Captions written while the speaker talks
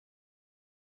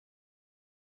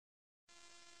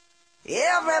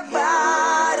Everybody,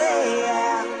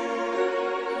 yeah.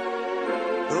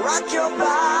 Rock your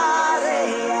body,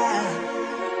 yeah.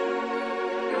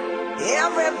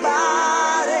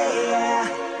 Everybody, yeah.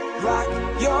 Rock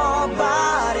your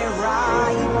body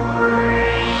right.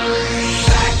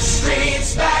 Back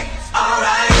streets back,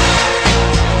 alright.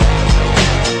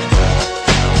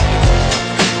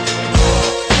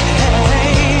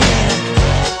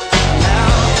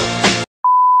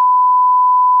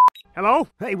 Hello?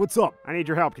 Hey, what's up? I need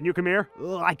your help. Can you come here?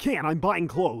 I can't. I'm buying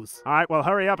clothes. Alright, well,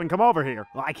 hurry up and come over here.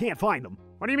 I can't find them.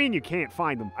 What do you mean you can't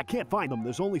find them? I can't find them.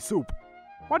 There's only soup.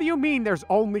 What do you mean there's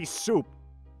only soup?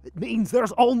 It means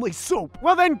there's only soup.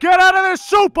 Well, then get out of the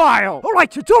soup aisle!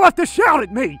 Alright, you don't have to shout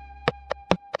at me!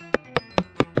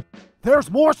 There's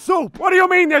more soup! What do you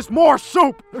mean there's more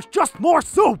soup? There's just more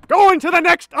soup! Go into the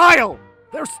next aisle!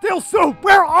 There's still soup!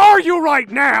 Where are you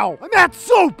right now? I'm at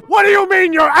soup! What do you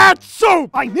mean you're at soup?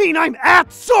 I mean I'm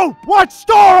at soup! What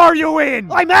store are you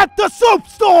in? I'm at the soup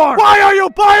store! Why are you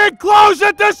buying clothes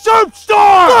at the soup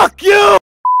store? Fuck you!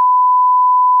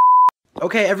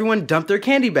 Okay, everyone dump their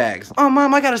candy bags. Oh,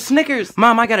 Mom, I got a Snickers.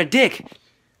 Mom, I got a dick.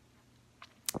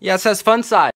 Yeah, it says fun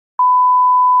size.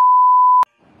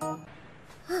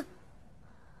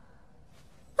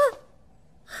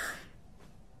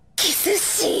 Kiss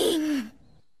scene.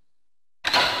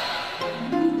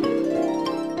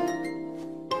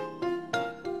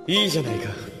 いいじゃないか。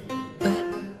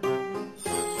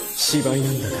芝居な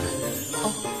んだから。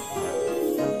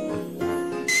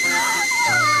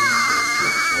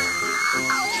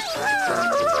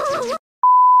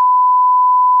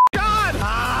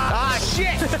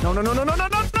No, no, no, no, no, no, no,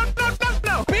 no, no,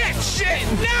 no! Bitch! Shit!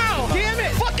 No! Damn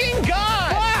it! Fucking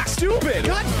God! Fuck! Stupid!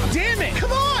 God damn it!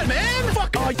 Come on, man!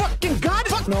 Fuck! Oh, fucking God!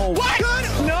 Fuck! No! What? God!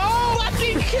 No!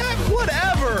 Fucking God!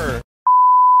 Whatever!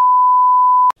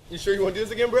 You sure you want to do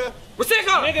this again, bruh?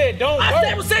 Rasengan! Nigga, don't I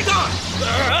said Rasengan!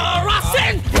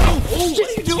 Rasen! Oh, what are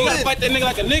you doing? You gotta fight that nigga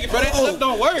like a nigga, bro. That stuff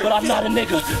don't work. But I'm not a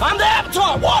nigga. I'm the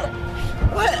Avatar! Water!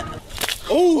 What?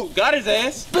 Ooh, got his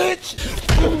ass. Bitch!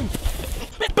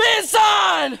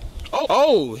 Ben-san!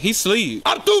 Oh, he sleep.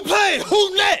 I'm through playing.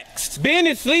 Who next? Ben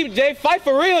is sleep, Jay. Fight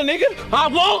for real, nigga. I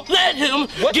won't let him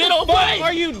get away. What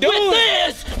are you doing with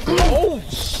this? Oh,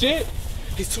 shit.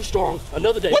 He's too strong.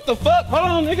 Another day. What the fuck? Hold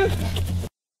on, nigga.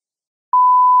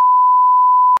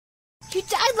 You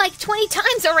died like 20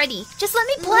 times already. Just let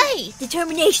me play.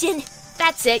 Determination.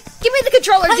 That's it. Give me the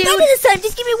controller, dude. I got it this time.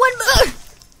 Just give me one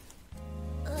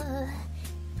more.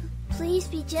 Please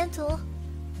be gentle.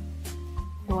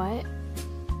 What?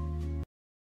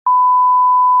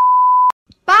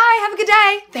 Bye, have a good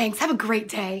day. Thanks, have a great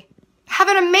day. Have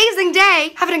an amazing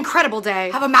day. Have an incredible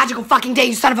day. Have a magical fucking day,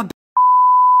 you son of a b****.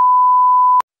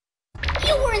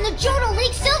 You were in the Journal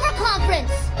League Silver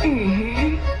Conference.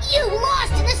 You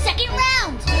lost in the second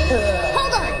round.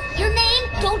 Hold on, your name?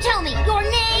 Don't tell me. Your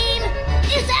name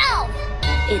is Al.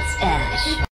 It's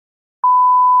Ash.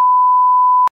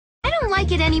 I don't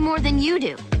like it any more than you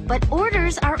do. But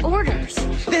orders are orders.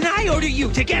 Then I order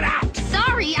you to get out.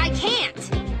 Sorry, I can't.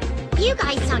 You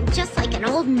guys sound just like an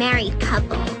old married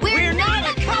couple. We're not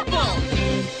a couple!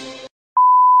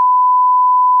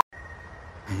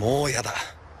 もうやだ。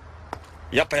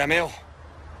やっぱやめよう。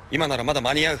今ならまだ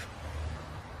間に合う。好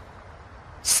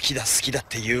きだ好きだっ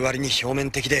て言う割に表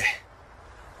面的で、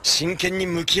真剣に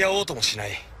向き合おうともしな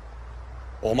い。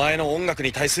お前の音楽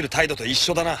に対する態度と一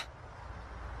緒だな。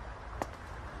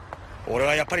俺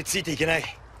はやっぱりついていけない。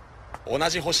同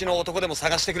じ星の男でも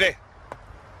探してくれ。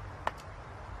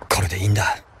これでいいん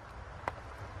だ。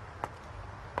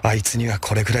あいつには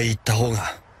これくらい言った方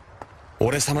が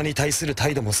俺様に対する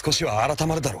態度も少しは改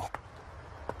まるだろ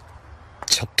う。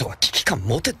ちょっとは危機感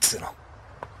持てっつうの。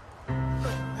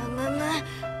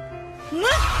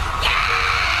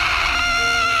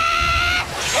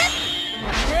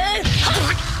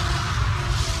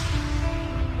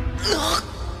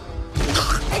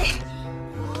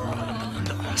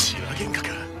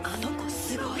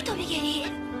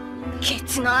ケ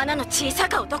ツの穴の小さ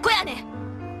か男やね。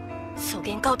そ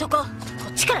げんか男、こ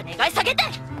っちから願い下げて。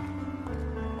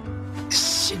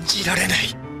信じられな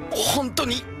い。本当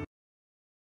に。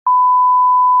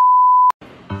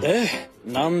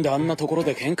なんであんなところ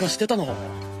で喧嘩してたの？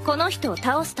この人を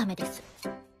倒すためです。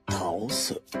倒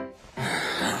す？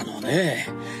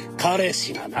彼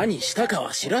氏が何したか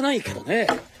は知らないけどね。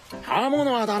刃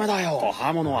物はダメだよ、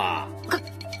刃物は。彼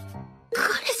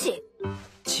氏？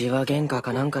血は喧嘩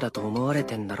かなんかだと思われ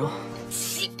てんだろ。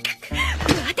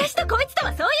私とこいつと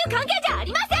はそういう関係じゃあ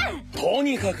りません。と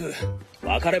にかく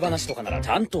別れ話とかならち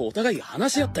ゃんとお互い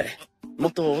話し合って、も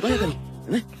っと穏やかに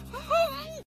ね。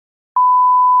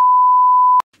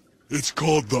It's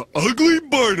called the Ugly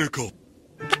Barnacle.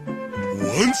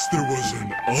 Once there was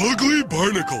an ugly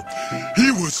barnacle.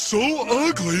 He was so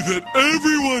ugly that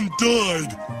everyone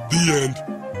died. The end.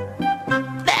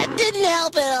 That didn't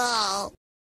help at all.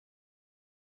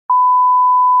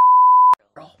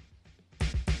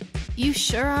 You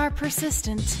sure are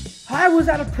persistent. I was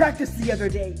out of practice the other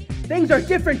day. Things are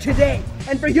different today.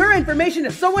 And for your information,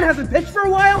 if someone hasn't pitched for a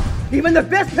while, even the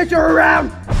best pitcher around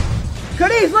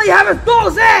could easily have his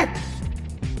balls in!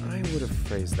 I would have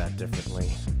phrased that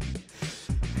differently.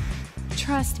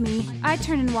 Trust me, I'd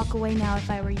turn and walk away now if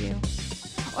I were you.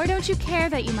 Or don't you care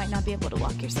that you might not be able to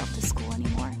walk yourself to school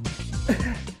anymore?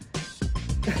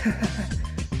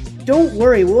 Don't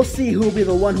worry, we'll see who will be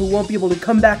the one who won't be able to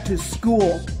come back to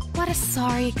school. What a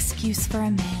sorry excuse for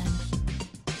a man.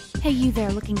 Hey, you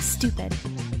there looking stupid.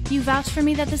 You vouch for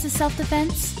me that this is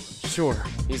self-defense? Sure,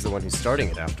 he's the one who's starting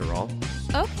it after all.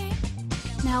 Okay.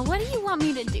 Now what do you want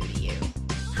me to do to you?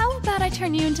 How about I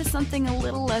turn you into something a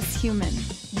little less human?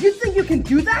 You think you can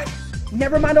do that?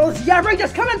 Never mind all this yabbering,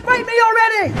 just come and fight me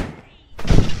already!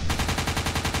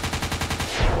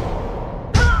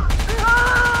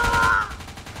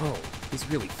 Oh, he's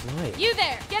really flying. You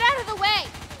there! Get out of the way!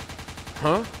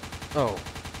 Huh? Oh,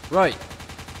 right.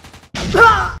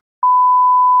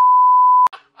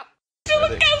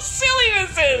 Look how silly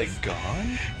this is! Are they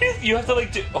gone? You have to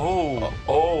like do.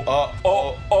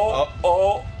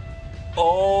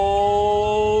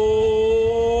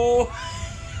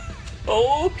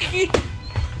 Okay.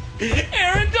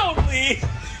 Aaron, don't leave.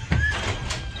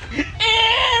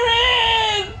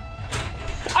 Aaron!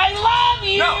 I love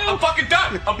you! No, I'm fucking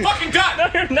done! I'm fucking done! No,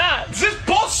 you're not. This is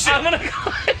bullshit! I'm gonna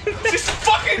This is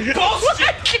fucking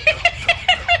bullshit!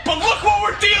 But look what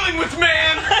we're dealing with,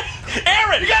 man!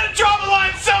 Aaron! You gotta draw the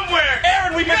line somewhere!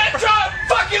 Aaron, we gotta draw a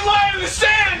fucking line in the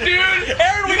sand, dude!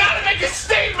 Aaron, you gotta make a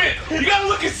statement! You gotta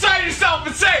look inside yourself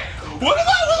and say, what am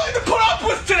I willing to put up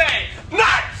with today?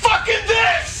 Not fucking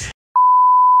this!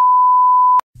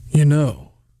 You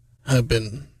know, I've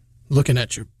been looking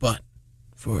at your butt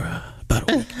for about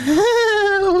a week.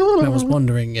 And I was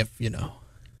wondering if,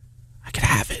 I could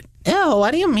have it. Ew,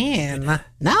 what do you mean?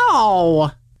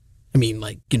 No! I mean,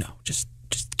 like, just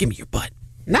give me your butt.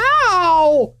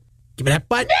 No! Give me that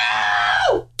butt.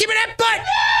 No! Give me that butt!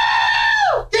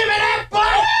 No! Give me that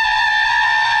butt!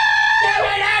 Give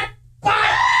me that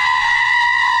butt!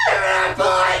 Give me that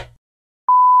butt!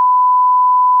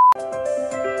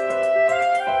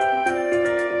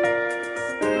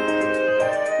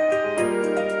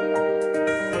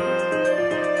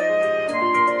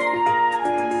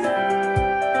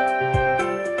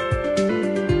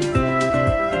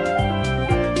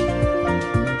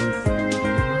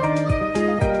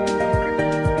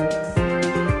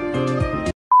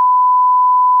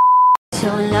 So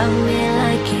love me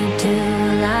like you do,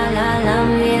 la la, love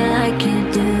me like you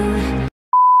do.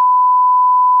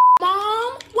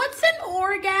 Mom, what's an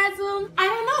orgasm? I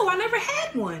don't know, I never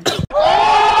had one.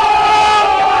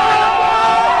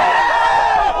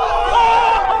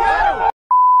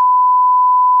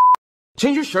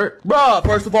 Change your shirt. Bruh,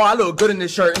 first of all, I look good in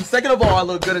this shirt. And second of all, I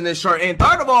look good in this shirt. And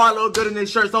third of all, I look good in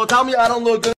this shirt. So tell me I don't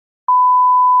look good.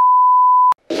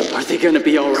 Are they gonna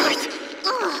be alright?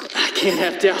 I can't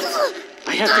have doubts.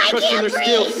 I have to trust in their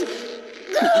skills.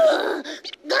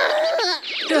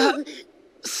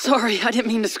 Sorry, I didn't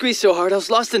mean to squeeze so hard. I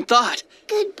was lost in thought.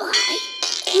 Goodbye.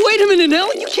 Wait a minute,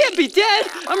 Ellen. You can't be dead.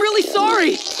 I'm really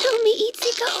sorry. Tell me,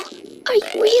 Ichigo, are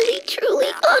you really,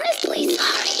 truly, honestly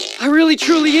sorry? I really,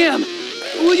 truly am.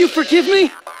 Will you forgive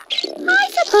me? I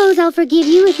suppose I'll forgive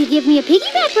you if you give me a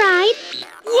piggyback ride.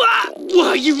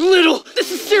 Why, you little...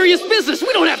 This is serious business.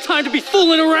 We don't have time to be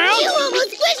fooling around. You almost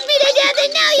squished me to death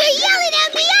and now you're yelling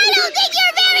at me. I don't think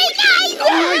you're very nice.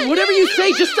 All right, whatever you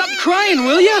say, just stop crying,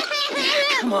 will ya?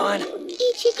 Come on.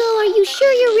 Ichigo, are you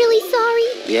sure you're really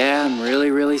sorry? Yeah, I'm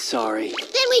really, really sorry.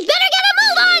 Then we'd better get a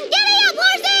move on. Get it up,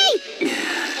 horsey!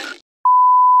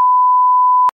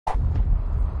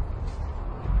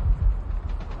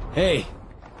 Hey.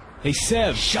 Hey,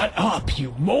 Sev. Shut up,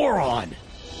 you moron!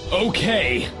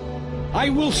 Okay. I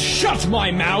will shut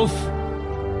my mouth.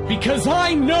 Because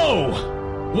I know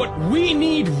what we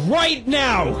need right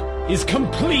now is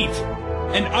complete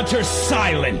and utter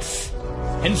silence.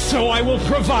 And so I will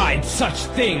provide such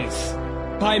things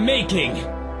by making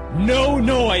no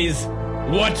noise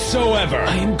whatsoever.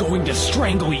 I am going to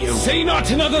strangle you. Say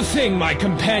not another thing, my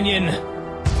companion,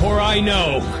 for I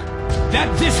know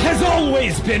that this has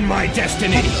always been my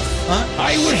destiny.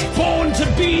 I was born to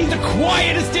be the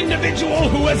quietest individual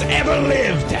who has ever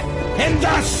lived. And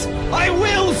thus, I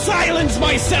will silence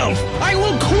myself. I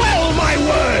will quell my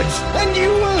words. And you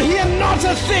will hear not not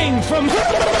a thing from...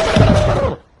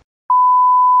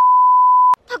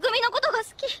 匠のことが好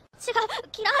き。違う、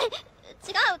嫌い。違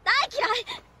う、大嫌い。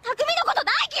匠のこと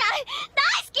大嫌い。大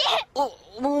好き。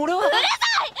俺は。うるさ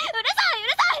い。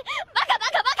バカ。2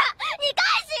回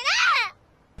し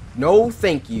ね。 No,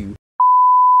 thank you.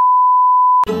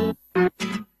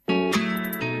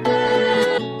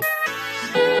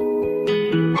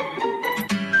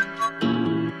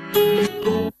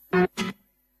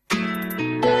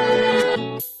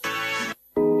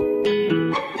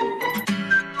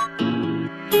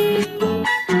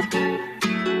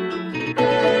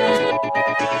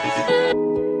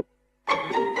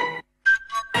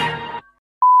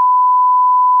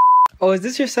 Oh, is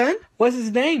this your son? What's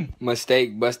his name?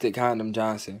 Mistake Busted Condom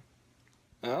Johnson.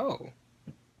 Oh,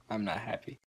 I'm not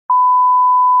happy.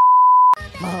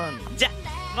 もうじゃ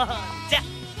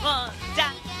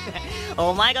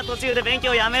お前が途中で勉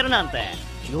強やめるなんて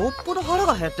よっぽど腹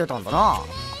が減ってたんだな。あ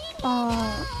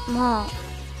あ、まあ。っ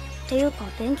ていうか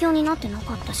勉強になってな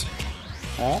かったし。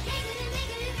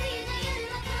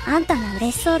あんたも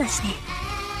嬉しそうだしね。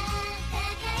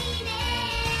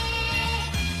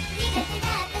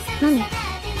何？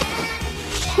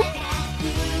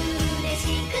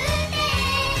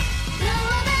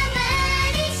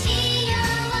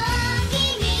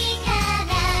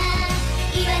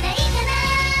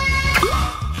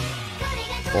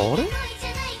あれ？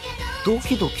ド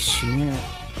キドキしねえ。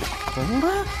あ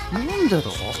れ？なんでだ？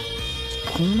こ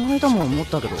の間も思っ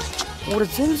たけど、俺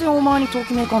全然お前にと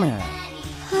きめかね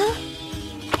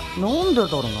え。なんでだ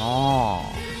ろうな。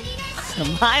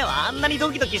前はあんなに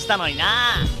ドキドキしたのに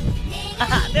な。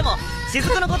でも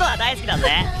雫のことは大好きだ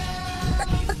ぜ。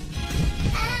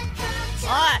おい、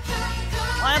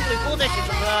早く行こうぜ雫。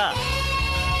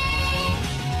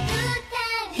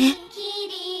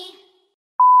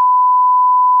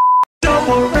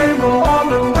Double rainbow all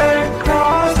the way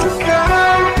across the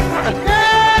sky.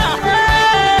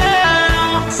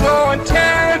 So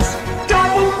intense.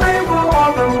 Double rainbow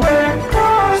all the way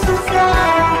across the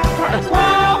sky.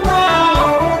 Wow,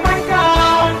 oh my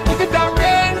God, look at that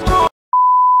rainbow.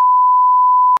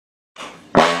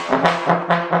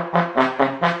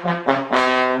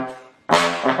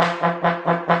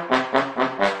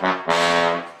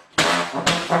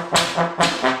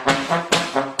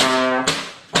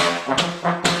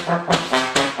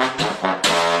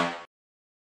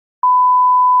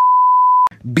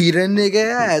 Beat a nigga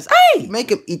ass. Hey! Make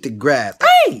him eat the grass.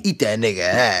 Hey! Eat that nigga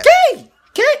ass.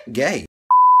 Gay.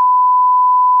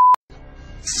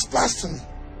 This is blasphemy.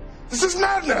 This is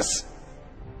madness.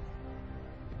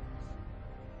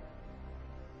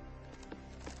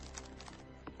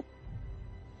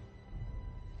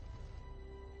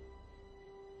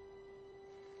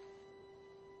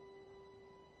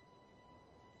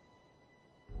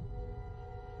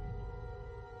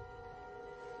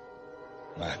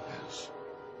 Madness.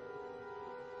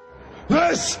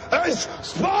 This is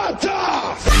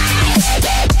Sparta!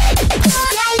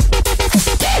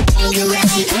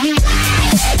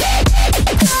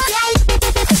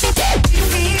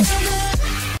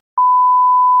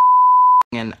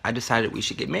 And I decided we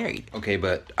should get married. Okay,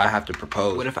 but I have to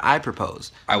propose. What if I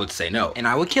propose? I would say no. And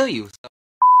I would kill you.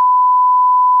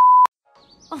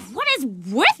 What is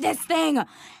with this thing? How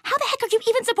the heck are you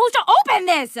even supposed to open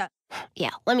this? Yeah,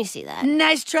 let me see that.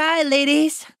 Nice try,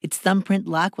 ladies. Its thumbprint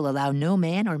lock will allow no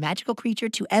man or magical creature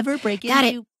to ever break Got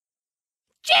into...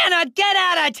 Jana, get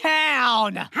out of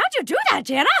town! How'd you do that,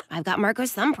 Jana? I've got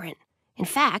Marco's thumbprint. In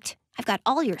fact, I've got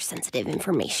all your sensitive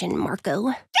information, Marco.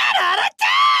 Get out of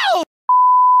town!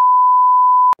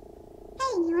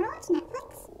 Hey, you wanna watch Netflix?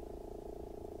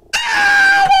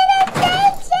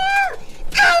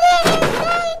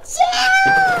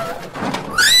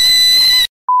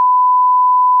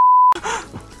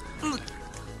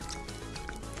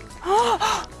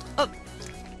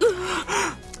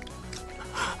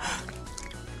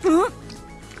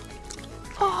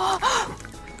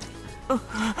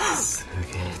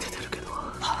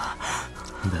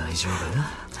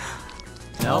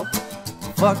 Nope.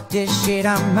 Fuck this shit,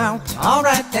 I'm out.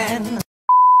 Alright then.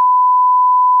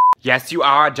 Yes, you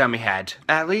are a dummy head.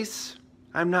 At least,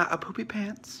 I'm not a poopy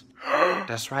pants.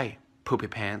 That's right, poopy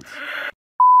pants.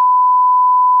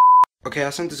 Okay,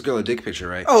 I sent this girl a dick picture,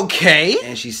 right? Okay.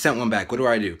 And she sent one back. What do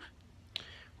I do?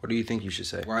 What do you think you should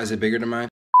say? Why is it bigger than mine?